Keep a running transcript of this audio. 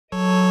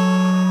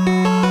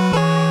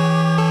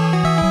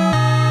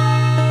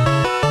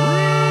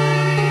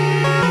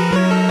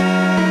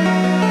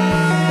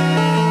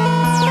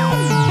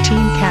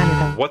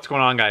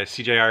on, guys?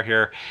 SeeJayAre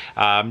here.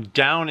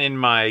 Down in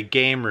my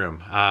game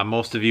room.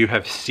 Most of you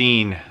have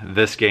seen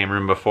this game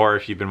room before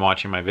if you've been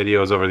watching my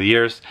videos over the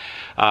years.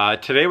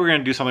 Today we're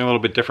going to do something a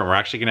little bit different. We're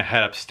actually going to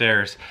head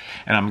upstairs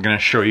and I'm going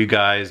to show you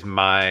guys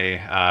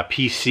my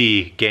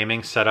PC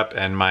gaming setup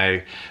and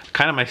my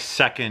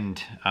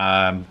second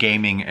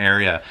gaming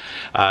area.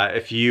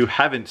 If you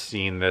haven't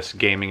seen this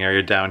gaming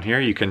area down here,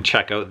 you can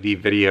check out the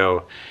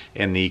video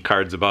in the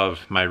cards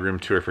above, my room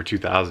tour for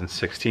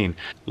 2016.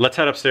 Let's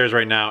head upstairs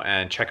right now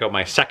and check out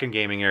my second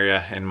gaming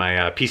area and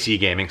my PC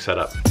gaming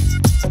setup.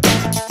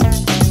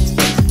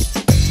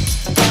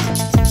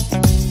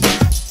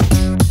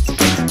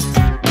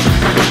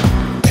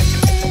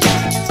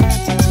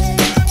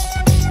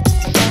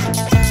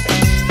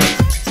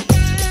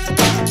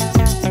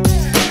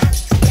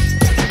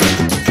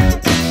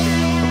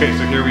 Okay,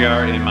 so here we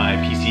are in my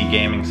PC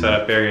gaming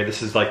setup area.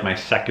 This is like my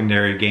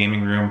secondary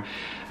gaming room.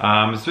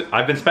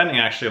 I've been spending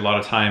actually a lot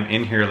of time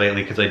in here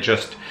lately because I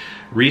just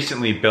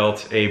recently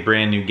built a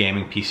brand new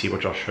gaming PC,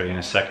 which I'll show you in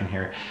a second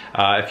here.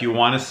 If you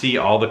want to see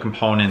all the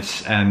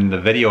components and the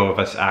video of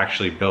us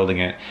actually building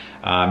it,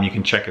 you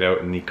can check it out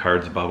in the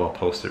cards above. I'll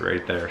post it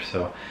right there.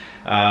 So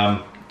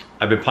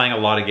I've been playing a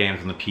lot of games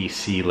on the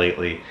PC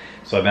lately,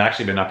 so I've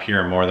actually been up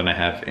here more than I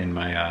have in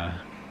my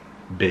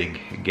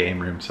big game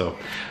room. So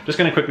I'm just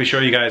gonna quickly show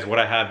you guys what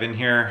I have in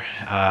here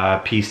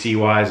PC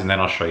wise, and then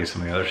I'll show you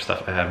some of the other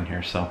stuff I have in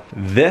here. So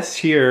this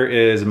here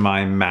is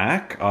my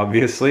Mac.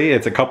 Obviously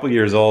it's a couple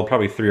years old,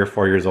 probably 3 or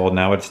 4 years old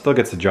now, but it still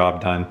gets the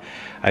job done.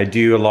 I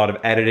do a lot of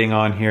editing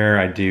on here.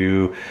 I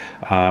do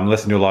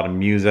listen to a lot of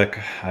music.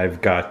 I've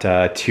got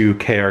 2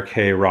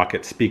 KRK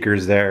Rocket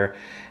speakers there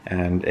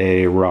and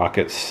a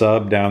Rocket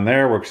sub down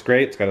there. Works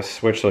great. It's got a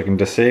switch so I can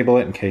disable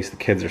it in case the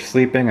kids are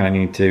sleeping and I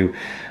need to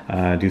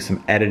do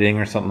some editing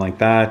or something like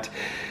that.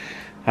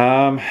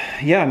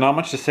 Yeah, not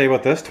much to say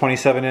about this.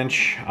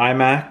 27-inch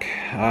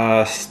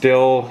iMac.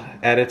 Still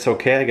edits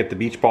okay. I get the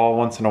beach ball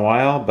once in a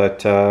while,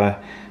 but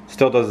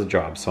still does the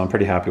job, so I'm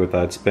pretty happy with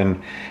that. It's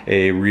been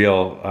a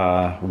real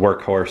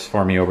workhorse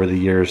for me over the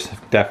years.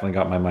 Definitely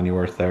got my money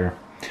worth there.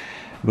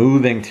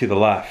 Moving to the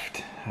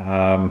left.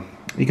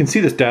 You can see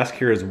this desk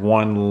here is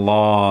one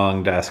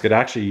long desk. It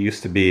actually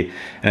used to be,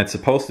 and it's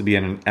supposed to be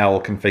in an L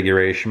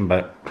configuration,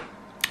 but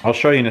I'll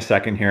show you in a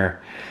second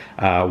here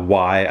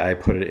why I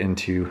put it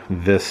into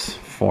this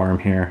form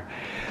here.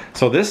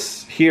 So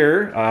this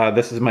here,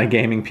 this is my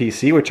gaming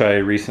PC, which I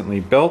recently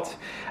built.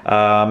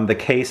 The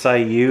case I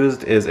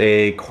used is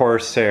a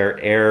Corsair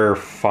Air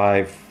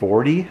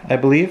 540, I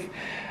believe.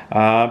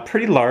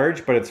 Pretty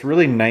large, but it's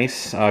really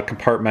nice,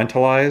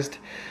 compartmentalized.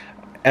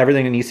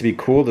 Everything that needs to be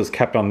cooled is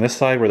kept on this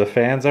side where the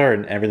fans are,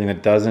 and everything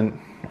that doesn't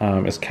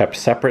is kept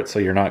separate, so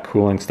you're not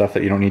cooling stuff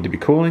that you don't need to be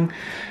cooling,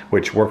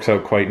 which works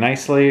out quite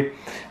nicely.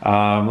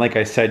 Like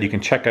I said, you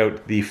can check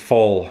out the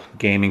full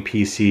gaming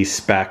PC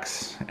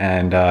specs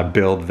and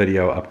build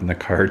video up in the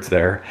cards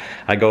there.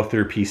 I go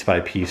through piece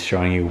by piece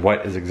showing you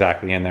what is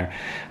exactly in there.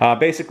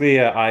 Basically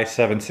a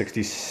i7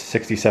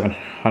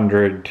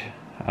 6700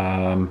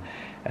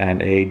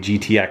 and a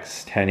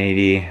GTX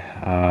 1080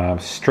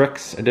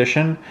 Strix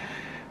edition,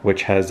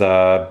 which has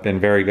been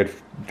very good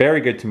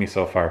to me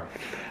so far.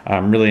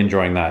 I'm really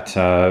enjoying that.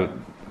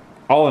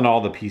 All in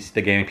all, the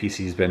gaming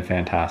PC has been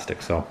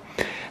fantastic. So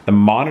the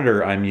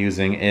monitor I'm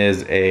using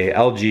is a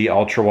LG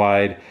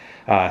ultra-wide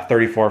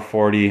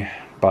 3440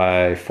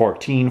 by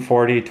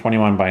 1440,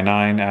 21 by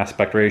 9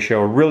 aspect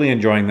ratio. Really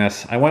enjoying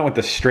this. I went with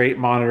the straight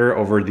monitor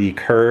over the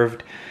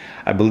curved.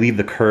 I believe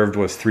the curved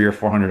was $300 or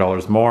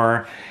 $400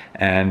 more,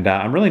 and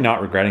I'm really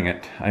not regretting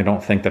it. I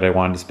don't think that I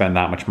wanted to spend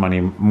that much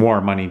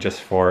more money just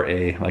for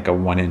a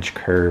 1-inch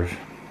curve.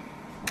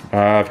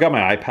 I've got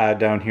my iPad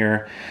down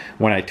here.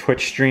 When I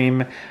Twitch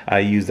stream, I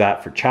use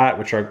that for chat,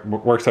 which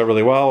works out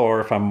really well, or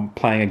if I'm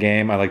playing a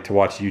game, I like to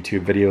watch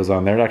YouTube videos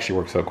on there. It actually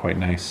works out quite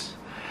nice.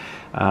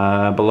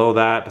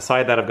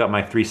 Beside that, I've got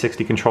my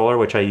 360 controller,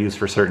 which I use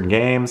for certain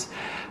games.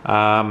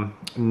 I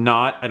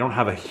don't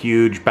have a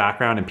huge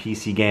background in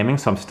PC gaming,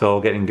 so I'm still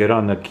getting good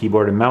on the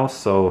keyboard and mouse.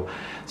 So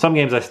some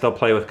games I still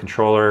play with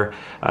controller.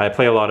 I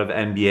play a lot of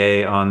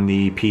NBA on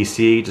the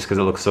PC just because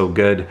it looks so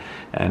good,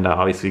 and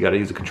obviously you got to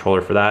use a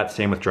controller for that.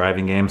 Same with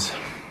driving games.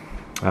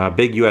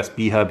 Big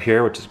USB hub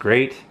here, which is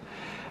great.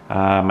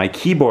 My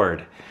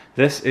keyboard.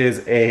 This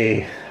is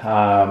a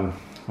oh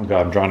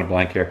god, I'm drawing a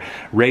blank here.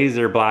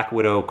 Razer Black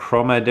Widow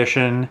Chroma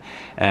Edition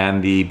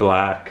and the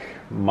Black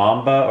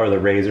Mamba, or the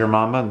Razer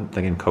Mamba. I'm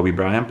thinking Kobe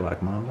Bryant,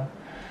 Black Mamba.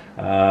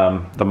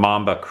 The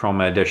Mamba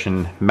Chroma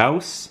Edition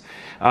mouse.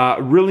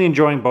 Really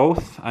enjoying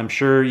both. I'm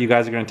sure you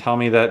guys are going to tell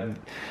me that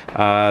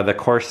the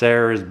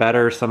Corsair is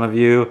better, some of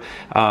you.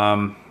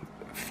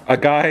 A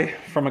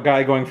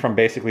guy going from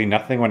basically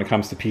nothing when it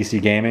comes to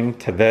PC gaming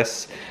to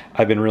this,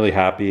 I've been really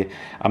happy.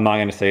 I'm not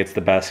going to say it's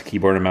the best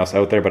keyboard and mouse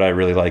out there, but I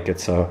really like it.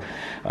 So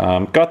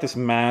got this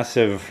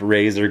massive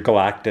Razer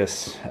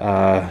Galactus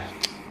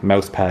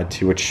mouse pad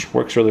too, which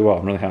works really well.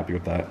 I'm really happy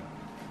with that.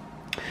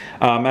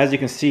 As you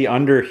can see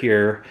under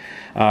here,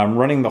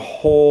 running the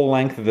whole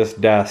length of this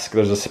desk,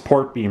 there's a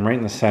support beam right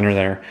in the center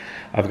there.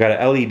 I've got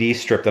an LED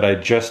strip that I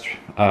just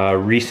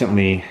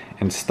recently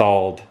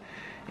installed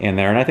in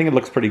there, and I think it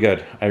looks pretty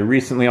good. I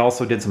recently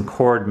also did some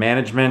cord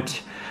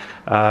management,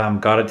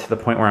 got it to the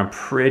point where I'm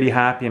pretty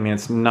happy. I mean,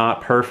 it's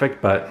not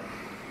perfect, but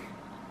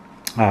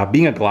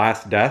being a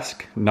glass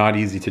desk, not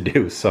easy to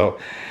do, so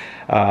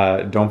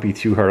don't be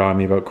too hard on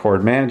me about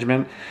cord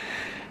management.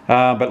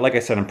 But like I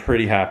said, I'm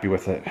pretty happy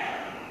with it.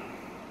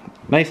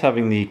 Nice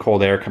having the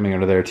cold air coming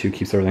out of there too,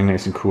 keeps everything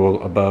nice and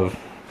cool above.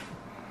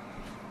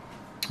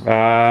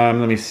 Let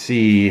me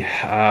see,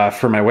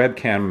 for my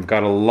webcam, I've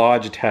got a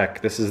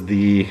Logitech. This is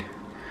the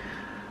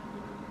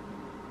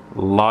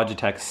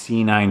Logitech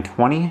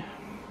C920.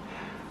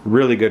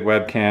 Really good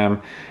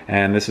webcam,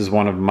 and this is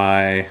one of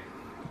my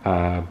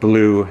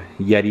blue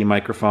Yeti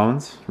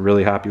microphones.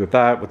 Really happy with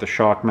that, with the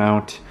shock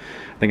mount.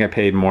 I think I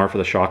paid more for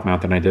the shock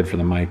mount than I did for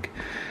the mic.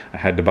 I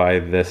had to buy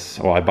this,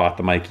 well, I bought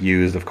the mic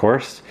used, of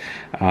course,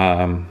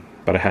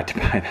 but I had to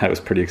buy that. It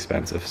was pretty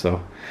expensive.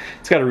 So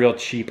it's got a real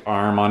cheap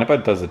arm on it, but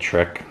it does the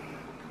trick.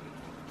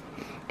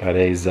 Got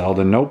a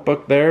Zelda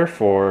notebook there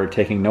for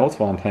taking notes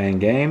while I'm playing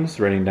games,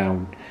 writing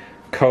down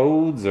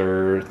codes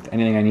or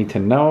anything I need to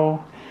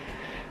know.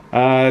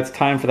 It's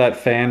time for that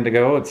fan to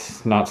go.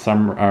 It's not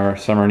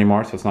summer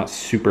anymore, so it's not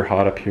super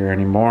hot up here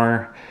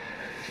anymore.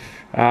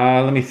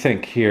 Let me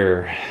think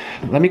here.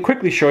 Let me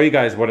quickly show you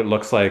guys what it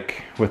looks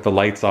like with the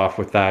lights off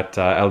with that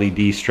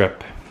LED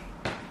strip.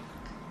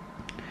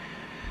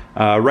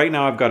 Right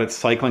now I've got it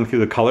cycling through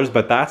the colors,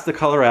 but that's the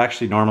color I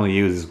actually normally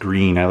use, is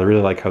green. I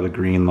really like how the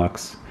green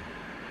looks.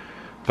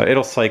 But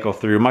it'll cycle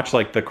through, much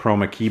like the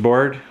Chroma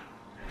keyboard.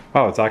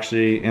 Oh, it's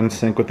actually in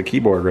sync with the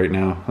keyboard right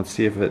now. Let's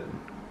see if it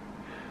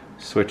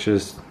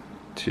switches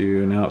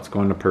to, now it's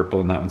going to purple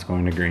and that one's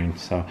going to green.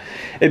 So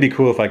it'd be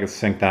cool if I could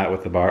sync that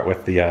with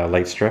the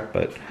light strip.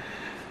 But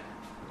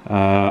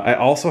I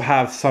also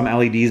have some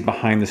LEDs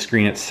behind the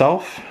screen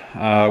itself,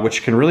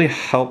 which can really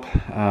help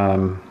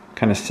kind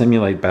of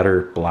simulate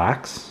better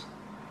blacks.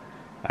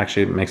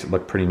 Actually, it makes it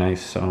look pretty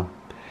nice. So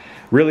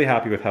really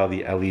happy with how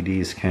the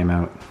LEDs came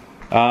out.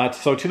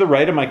 So to the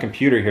right of my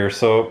computer here,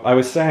 so I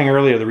was saying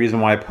earlier the reason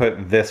why I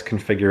put this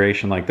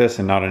configuration like this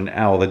and not an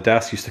L, the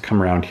desk used to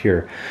come around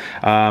here,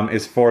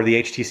 is for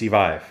the HTC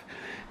Vive.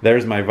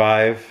 There's my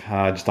Vive,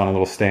 just on a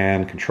little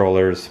stand,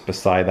 controllers.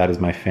 Beside that is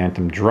my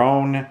Phantom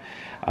drone.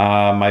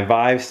 My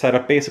Vive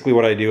setup, basically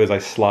what I do is I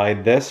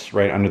slide this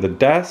right under the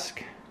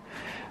desk,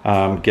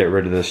 get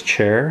rid of this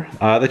chair.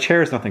 The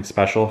chair is nothing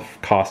special,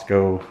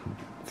 Costco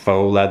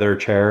faux leather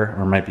chair,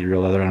 or it might be real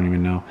leather, I don't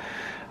even know.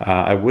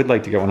 I would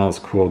like to get one of those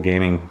cool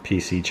gaming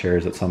PC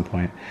chairs at some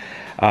point.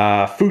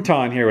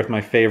 Futon here with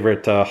my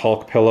favorite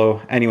Hulk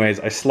pillow. Anyways,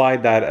 I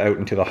slide that out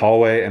into the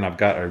hallway, and I've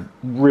got a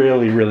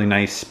really, really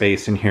nice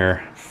space in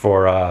here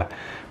for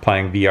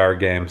playing VR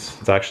games.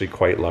 It's actually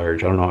quite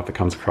large. I don't know if it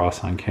comes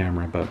across on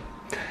camera, but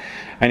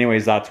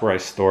anyways, that's where I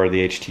store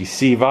the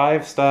HTC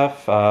Vive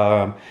stuff.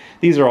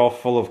 These are all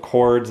full of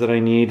cords that I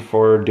need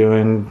for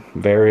doing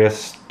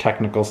various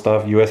technical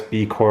stuff,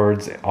 USB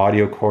cords,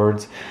 audio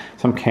cords,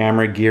 some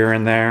camera gear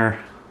in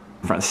there,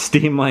 front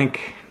Steam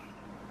Link,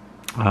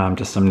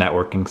 just some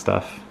networking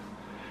stuff,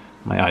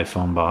 my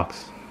iPhone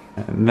box.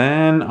 And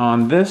then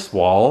on this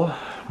wall,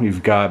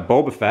 we've got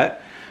Boba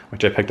Fett,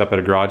 which I picked up at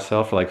a garage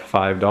sale for like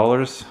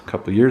 $5 a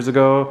couple years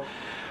ago.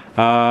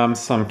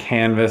 Some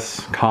canvas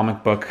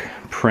comic book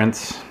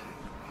prints.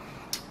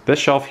 This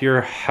shelf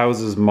here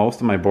houses most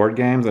of my board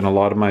games and a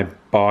lot of my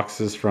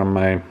boxes from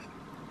my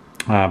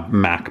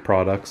Mac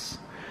products.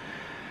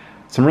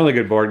 Some really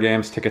good board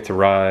games, Ticket to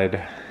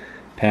Ride,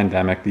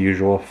 Pandemic, the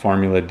usual,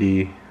 Formula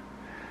D,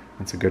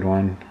 that's a good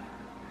one.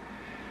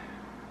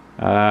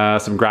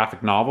 Some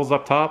graphic novels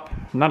up top.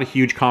 I'm not a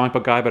huge comic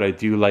book guy, but I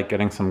do like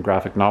getting some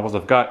graphic novels.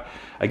 I've got,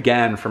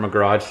 again, from a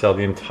garage sale,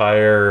 the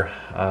entire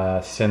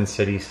Sin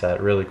City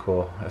set, really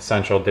cool.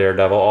 Essential,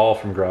 Daredevil, all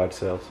from garage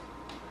sales.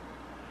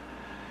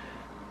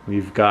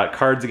 We've got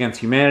Cards Against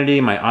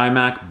Humanity, my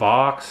iMac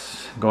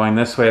box. Going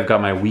this way, I've got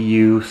my Wii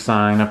U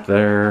sign up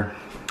there.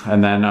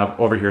 And then up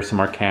over here, some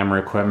more camera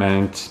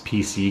equipment,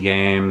 PC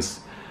games,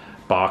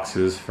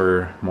 boxes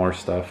for more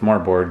stuff, more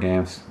board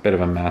games, bit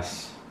of a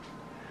mess.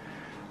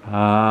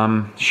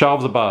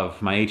 Shelves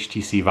above, my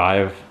HTC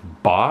Vive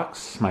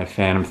box, my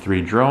Phantom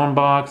 3 drone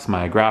box,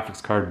 my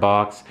graphics card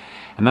box,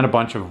 and then a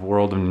bunch of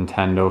World of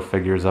Nintendo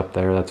figures up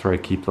there. That's where I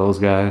keep those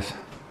guys.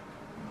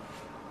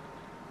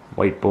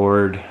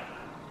 Whiteboard.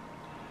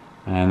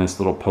 And this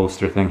little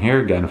poster thing here,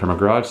 again from a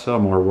garage sale,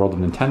 more World of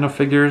Nintendo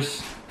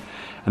figures.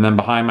 And then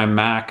behind my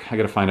Mac, I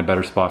gotta find a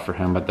better spot for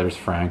him, but there's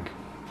Frank.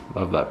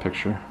 Love that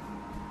picture.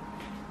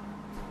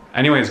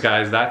 Anyways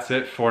guys, that's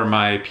it for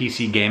my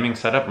PC gaming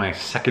setup, my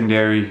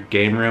secondary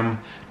game room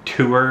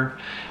tour.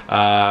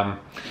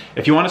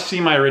 If you want to see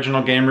my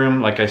original game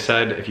room, like I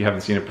said, if you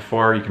haven't seen it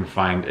before, you can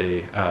find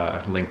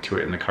a link to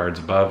it in the cards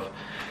above.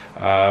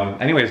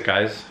 Anyways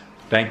guys,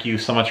 thank you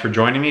so much for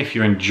joining me. If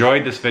you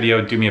enjoyed this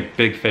video, do me a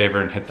big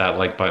favor and hit that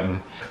like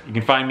button. You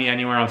can find me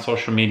anywhere on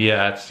social media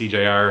at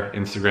SeeJayAre,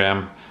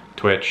 Instagram,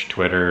 Twitch,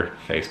 Twitter,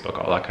 Facebook,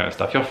 all that kind of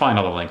stuff. You'll find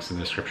all the links in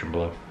the description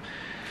below.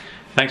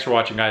 Thanks for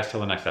watching, guys.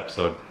 Till the next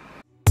episode.